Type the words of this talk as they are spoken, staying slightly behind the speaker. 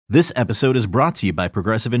This episode is brought to you by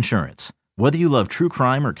Progressive Insurance. Whether you love true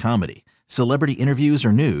crime or comedy, celebrity interviews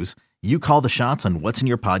or news, you call the shots on what's in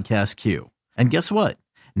your podcast queue. And guess what?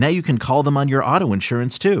 Now you can call them on your auto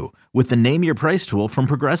insurance too with the Name Your Price tool from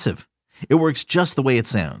Progressive. It works just the way it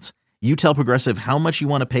sounds. You tell Progressive how much you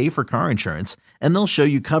want to pay for car insurance, and they'll show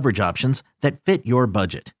you coverage options that fit your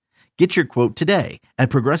budget. Get your quote today at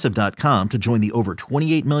Progressive.com to join the over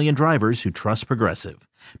 28 million drivers who trust Progressive.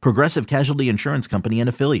 Progressive Casualty Insurance Company and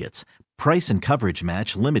Affiliates. Price and coverage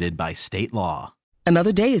match limited by state law.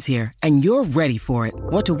 Another day is here, and you're ready for it.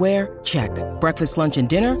 What to wear? Check. Breakfast, lunch, and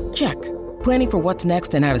dinner? Check. Planning for what's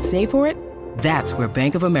next and how to save for it? That's where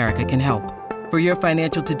Bank of America can help. For your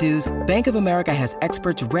financial to-dos, Bank of America has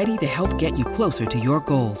experts ready to help get you closer to your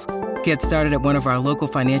goals. Get started at one of our local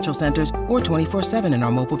financial centers or 24/7 in our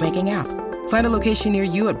mobile banking app. Find a location near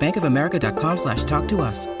you at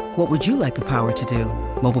bankofamerica.com/talktous. What would you like the power to do?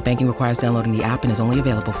 Mobile banking requires downloading the app and is only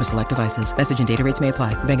available for select devices. Message and data rates may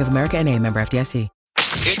apply. Bank of America N.A., member FDIC.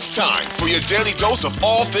 It's time for your daily dose of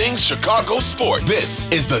all things Chicago sports. This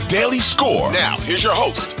is the Daily Score. Now, here's your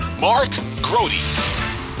host, Mark Grote.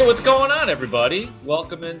 Hey, what's going on, everybody?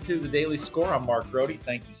 Welcome into the Daily Score. I'm Mark Grote.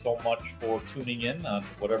 Thank you so much for tuning in on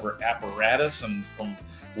whatever apparatus and from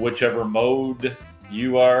whichever mode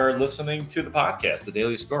you are listening to the podcast, the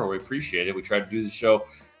Daily Score. We appreciate it. We try to do the show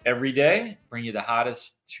every day, bring you the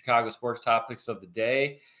hottest Chicago sports topics of the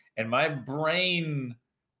day. And my brain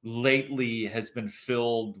lately has been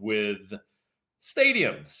filled with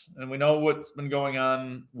stadiums. And we know what's been going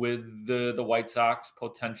on with the White Sox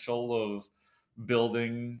potential of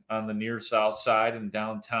building on the near south side in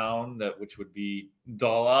downtown, which would be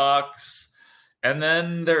deluxe. And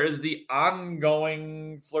then there is the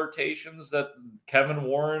ongoing flirtations that Kevin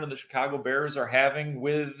Warren and the Chicago Bears are having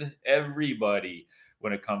with everybody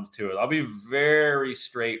when it comes to it. I'll be very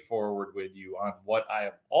straightforward with you on what I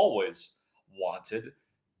have always wanted.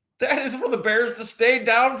 That is for the Bears to stay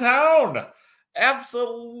downtown.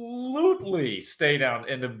 Absolutely stay down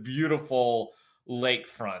in the beautiful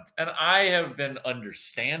lakefront. And I have been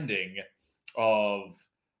understanding of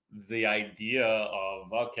the idea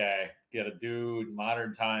of, okay, get a dude,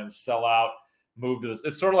 modern times, sell out, move to this.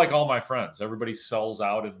 It's sort of like all my friends. Everybody sells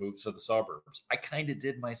out and moves to the suburbs. I kind of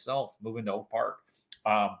did myself, moving to Oak Park.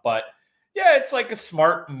 But yeah, it's like a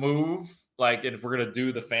smart move. Like, if we're going to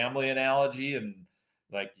do the family analogy and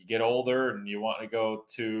like you get older and you want to go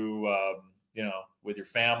to, with your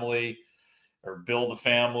family or build a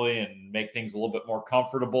family and make things a little bit more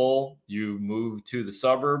comfortable, you move to the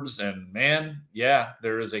suburbs. And man, yeah,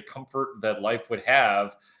 there is a comfort that life would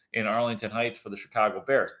have in Arlington Heights for the Chicago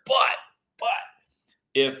Bears. But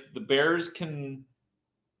if the Bears can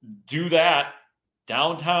do that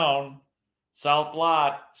downtown, South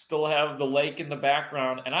Lot, still have the lake in the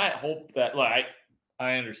background, and I hope that, I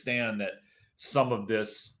understand that some of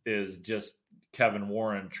this is just Kevin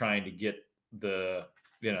Warren trying to get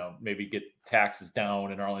maybe get taxes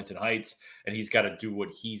down in Arlington Heights, and he's got to do what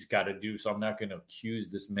he's got to do. So I'm not going to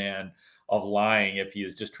accuse this man of lying if he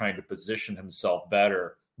is just trying to position himself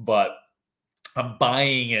better. But I'm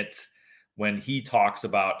buying it when he talks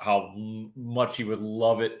about how much he would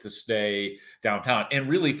love it to stay downtown. And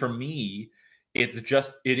really, for me, it is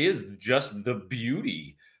just the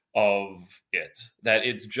beauty of it, that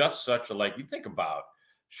it's just such a, you think about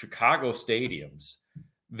Chicago stadiums,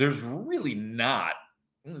 there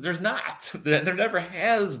never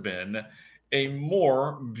has been a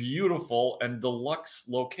more beautiful and deluxe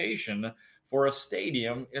location for a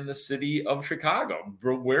stadium in the city of Chicago.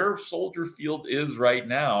 Where Soldier Field is right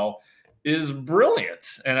now is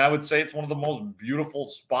brilliant. And I would say it's one of the most beautiful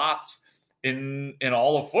spots in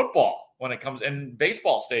all of football when it comes, and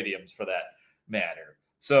baseball stadiums for that matter.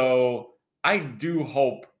 So I do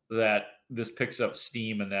hope that this picks up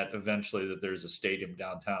steam and that eventually that there's a stadium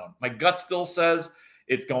downtown. My gut still says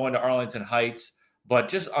it's going to Arlington Heights, but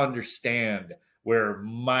just understand where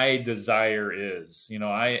my desire is.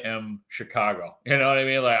 I am Chicago. You know what I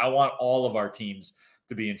mean? I want all of our teams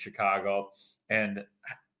to be in Chicago. And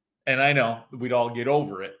I know we'd all get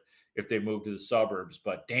over it if they moved to the suburbs,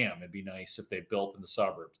 but damn, it'd be nice if they built in the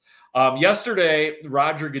suburbs. Yesterday,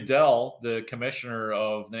 Roger Goodell, the commissioner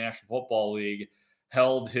of the National Football League,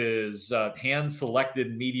 held his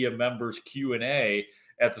hand-selected media members Q&A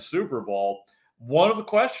at the Super Bowl. One of the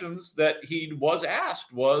questions that he was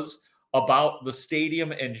asked was about the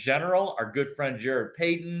stadium in general. Our good friend Jared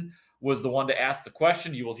Payton was the one to ask the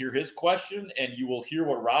question. You will hear his question, and you will hear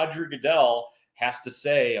what Roger Goodell has to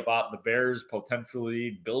say about the Bears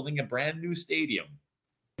potentially building a brand new stadium.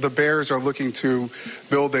 The Bears are looking to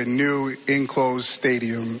build a new enclosed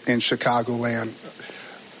stadium in Chicagoland.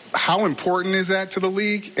 How important is that to the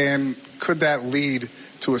league, and could that lead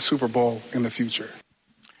to a Super Bowl in the future?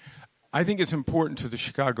 I think it's important to the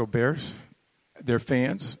Chicago Bears, their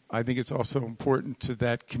fans. I think it's also important to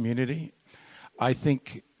that community. I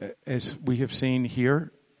think, as we have seen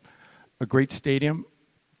here, a great stadium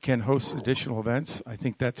can host additional events. I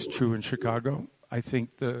think that's true in Chicago. I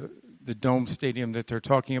think the Dome Stadium that they're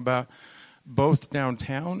talking about, both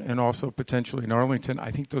downtown and also potentially in Arlington, I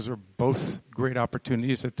think those are both great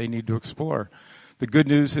opportunities that they need to explore. The good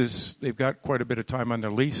news is they've got quite a bit of time on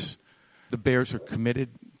their lease. The Bears are committed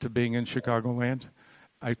to being in Chicagoland.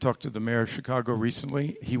 I talked to the mayor of Chicago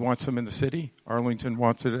recently. He wants them in the city. Arlington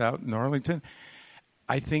wants it out in Arlington.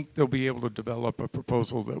 I think they'll be able to develop a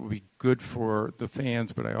proposal that will be good for the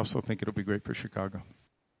fans, but I also think it'll be great for Chicago.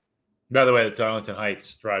 By the way, it's Arlington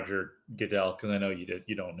Heights, Roger Goodell, because I know you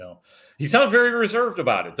don't know. He sounds very reserved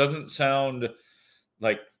about it. Doesn't sound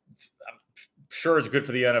like, I'm sure it's good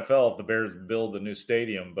for the NFL if the Bears build a new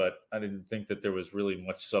stadium, but I didn't think that there was really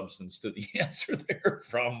much substance to the answer there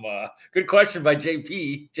from good question by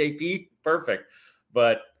JP. JP, perfect.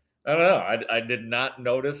 But I don't know. I did not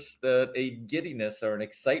notice a giddiness or an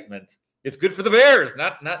excitement. It's good for the Bears,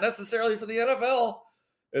 not necessarily for the NFL.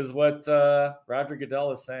 Is what Roger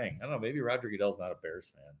Goodell is saying. I don't know. Maybe Roger Goodell's not a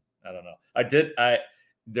Bears fan. I don't know.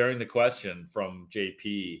 During the question from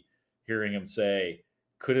JP, hearing him say,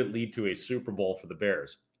 could it lead to a Super Bowl for the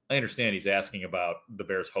Bears? I understand he's asking about the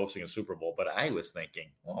Bears hosting a Super Bowl, but I was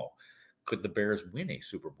thinking, could the Bears win a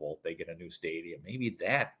Super Bowl if they get a new stadium? Maybe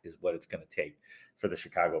that is what it's going to take for the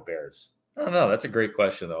Chicago Bears. I don't know. That's a great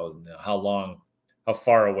question, though. How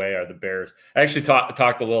far away are the Bears? I actually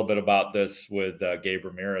talked a little bit about this with Gabe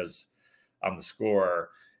Ramirez on The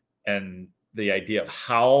Score, and the idea of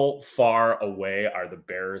how far away are the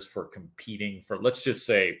Bears for competing for, let's just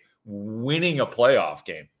say, winning a playoff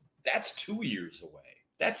game. That's 2 years away.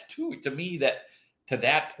 To me, that to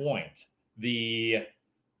that point,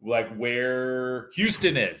 where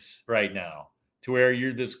Houston is right now, to where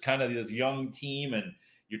you're this young team and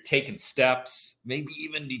you're taking steps, maybe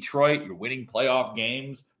even Detroit, you're winning playoff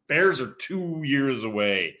games. Bears are 2 years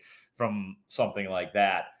away from something like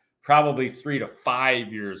that, probably 3 to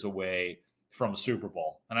 5 years away from a Super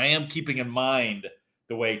Bowl. And I am keeping in mind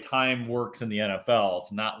the way time works in the NFL.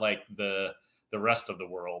 It's not like the rest of the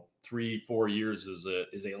world. 3-4 years is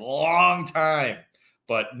a long time.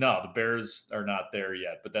 But no, the Bears are not there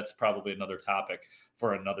yet. But that's probably another topic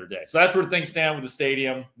for another day. So that's where things stand with the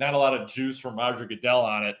stadium. Not a lot of juice from Roger Goodell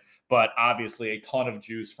on it, but obviously a ton of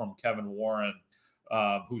juice from Kevin Warren,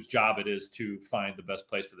 whose job it is to find the best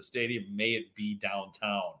place for the stadium. May it be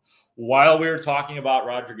downtown. While we were talking about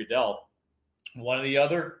Roger Goodell, one of the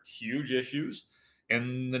other huge issues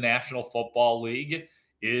in the National Football League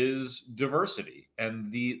is diversity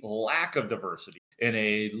and the lack of diversity in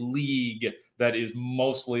a league that is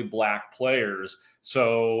mostly black players.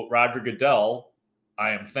 So Roger Goodell,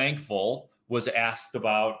 I am thankful, was asked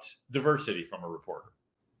about diversity from a reporter.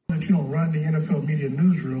 You don't run the NFL media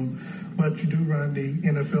newsroom, but you do run the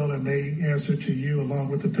NFL, and they answer to you along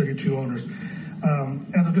with the 32 owners.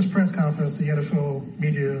 As of this press conference, the NFL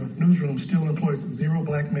media newsroom still employs 0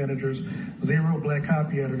 black managers, 0 black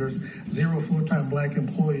copy editors, 0 full-time black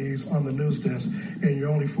employees on the news desk, and your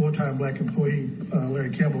only full-time black employee, Larry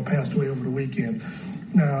Campbell, passed away over the weekend.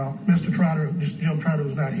 Now, Mr. Trotter, Jim Trotter,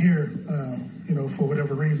 was not here, for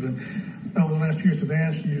whatever reason. Over the last few years, have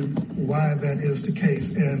asked you why that is the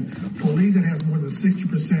case. And for a league that has more than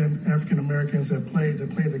 60% African Americans that play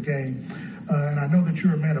the game, and I know that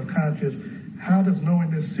you're a man of conscience, how does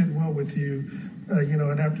knowing this sit well with you,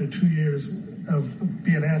 and after 2 years of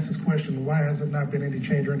being asked this question, why has it not been any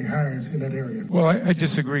change or any hirings in that area? Well, I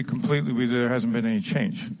disagree completely with you. There hasn't been any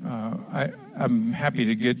change. I'm happy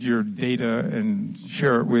to get your data and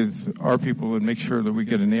share it with our people and make sure that we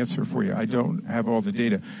get an answer for you. I don't have all the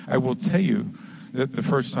data. I will tell you that the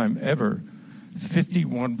first time ever,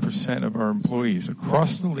 51% of our employees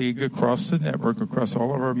across the league, across the network, across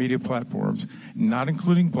all of our media platforms, not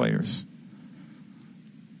including players,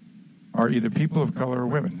 are either people of color or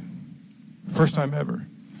women. First time ever.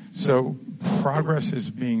 So progress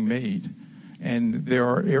is being made. And there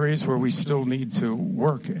are areas where we still need to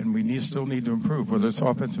work and we still need to improve, whether it's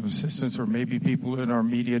offensive assistants or maybe people in our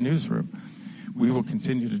media newsroom. We will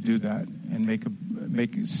continue to do that and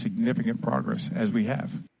make significant progress as we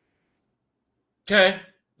have. Okay.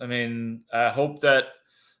 I mean, I hope that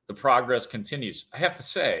the progress continues. I have to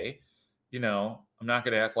say, I'm not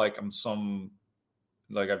going to act like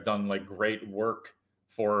I've done great work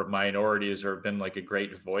for minorities or been a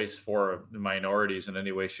great voice for minorities in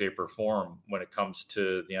any way, shape, or form when it comes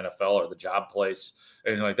to the NFL or the job place,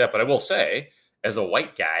 anything like that. But I will say, as a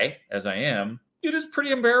white guy, as I am, it is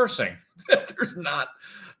pretty embarrassing that there's not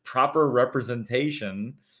proper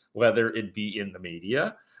representation, whether it be in the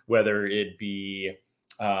media, whether it be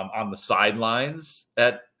on the sidelines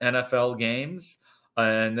at NFL games.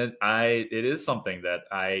 And that it is something that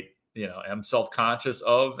I am self-conscious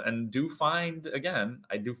of and I do find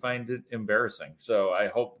it embarrassing. So I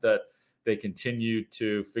hope that they continue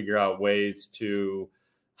to figure out ways to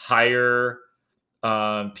hire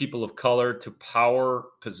people of color to power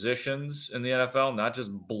positions in the NFL, not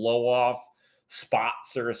just blow off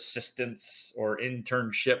spots or assistants or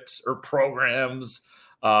internships or programs.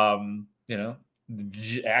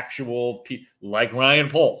 Actual people like Ryan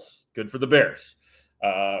Poles, good for the Bears.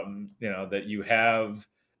 That you have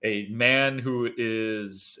a man who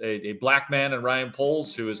is a black man and Ryan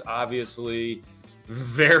Poles, who is obviously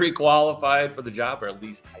very qualified for the job, or at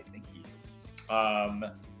least I think he is.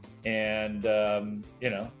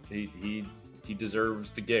 He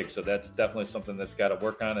deserves the gig. So that's definitely something that's got to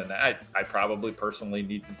work on. And I probably personally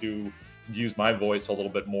need to use my voice a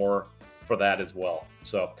little bit more for that as well.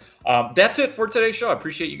 So that's it for today's show. I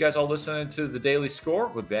appreciate you guys all listening to the Daily Score.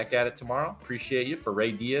 We'll be back at it tomorrow. Appreciate you. For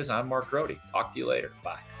Ray Diaz, I'm Mark Grote. Talk to you later.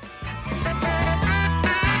 Bye.